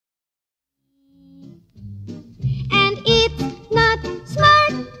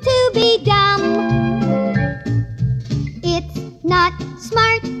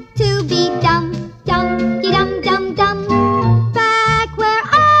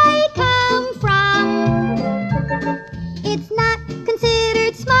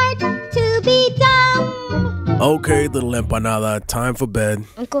Okay, little empanada, time for bed.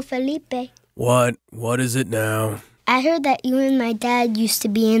 Uncle Felipe. What? What is it now? I heard that you and my dad used to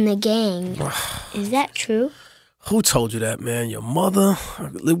be in the gang. Is that true? Who told you that, man? Your mother?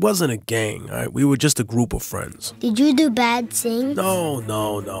 It wasn't a gang, all right? We were just a group of friends. Did you do bad things? No.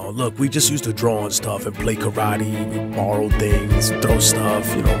 Look, we just used to draw on stuff and play karate. We borrowed things, throw stuff,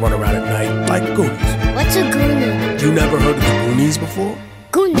 run around at night, like Goonies. What's a Goonie? You never heard of the Goonies before?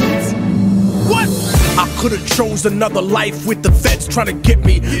 Goonies. What? I could've chose another life with the feds trying to get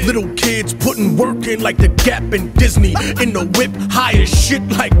me. Little kids putting work in like the Gap and Disney. In the whip, high as shit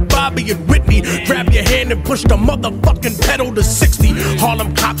like Bobby and Whitney. Grab your hand and push the motherfucking pedal to 60.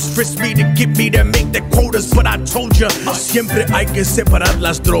 Harlem cops frisk me to get me to make their quotas. But I told ya, siempre hay que separar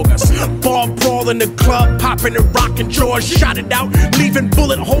las drogas. Bar brawl in the club, popping and rocking jaws. Shot it out, leaving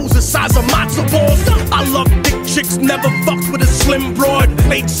bullet holes the size of matzo balls. I love thick chicks, never fucked with a slim broad.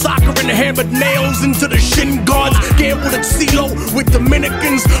 Played soccer and hammered nails into the shin guards. Gambled at CeeLo with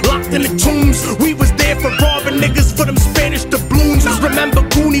Dominicans locked in the tombs. We was there for robbing niggas for them Spanish doubloons. Remember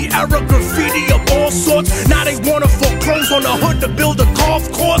Goonie era graffiti of all sorts. Now they wanna foreclose on the hood to build a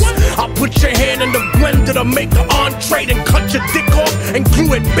golf course. I'll put your hand in the blender to make an entree, and cut your dick off and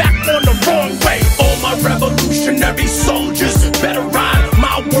glue it back on the wrong way. All my revolutionary soldiers better ride.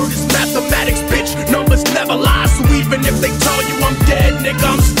 My word is mathematics, bitch. Numbers never lie. So even if they tell you I'm dead, nigga,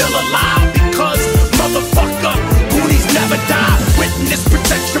 I'm still alive. Because motherfucker, Goonies never die. Witness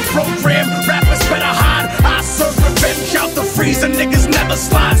protection program, rappers better hide. I serve revenge out the freezer, niggas never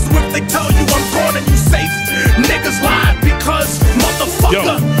slide. So if they tell you I'm gone and you safe, niggas lie. Because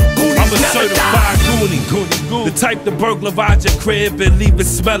motherfucker, Goonies never die. Goonie. The type to burglarize your crib and leave it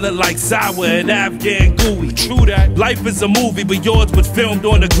smelling like sour and Afghan gooey. True that. Life is a movie, but yours was filmed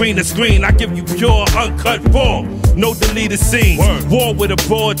on a greener screen. I give you pure, uncut raw, no deleted scenes. War with a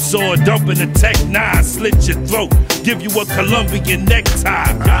broadsword, dumping a Tech 9, slit your throat, give you a Colombian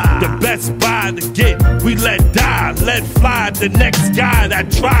necktie. The best buy to get, we let die, let fly the next guy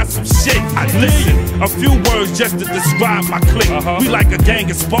that tries some shit. Listen, a few words just to describe my clique. We like a gang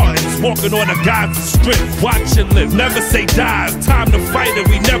of Spartans walking on a Gaza strip. Watch your lip, never say die. It's time to fight it,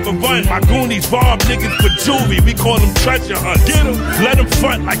 we never run. My Goonies rob niggas for jewelry, we call them treasure hunts. Get him, let him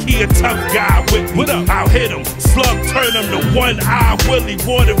front like he a tough guy with me. I'll hit him, slug turn him to one-eye Willie,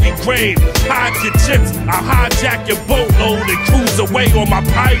 watery grave. Hide your chips, I'll hijack your boatload and cruise away on my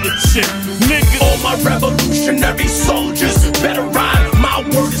pirate ship. Nigga, all my revolutionary soldiers better ride. My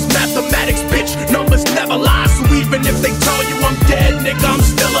word is mathematics, bitch. Numbers never lie. So even if they tell you I'm dead, nigga, I'm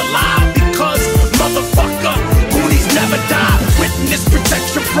still alive. Because motherfucker, Goonies never die. Witness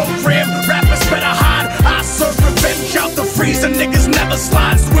protection program, rappers better hide. I serve revenge out the freezer, niggas never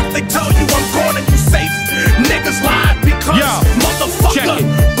slide. So if they tell you I'm gone and you safe, niggas lie. Because motherfucker,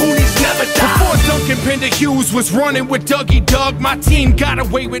 Goonies never die. Before Duncan Pender Hughes was running with Dougie Doug, my team got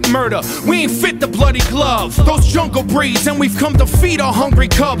away with murder. We ain't fit the bloody glove, those jungle breeds, and we've come to feed our hungry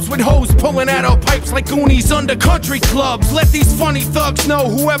cubs with hoes pulling at our pipes like Goonies under country clubs. Let these funny thugs know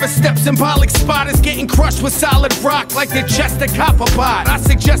whoever steps in Bollock's spot is getting crushed with solid rock like the chest of copper bot. I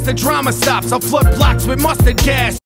suggest the drama stops, I'll flood blocks with mustard gas.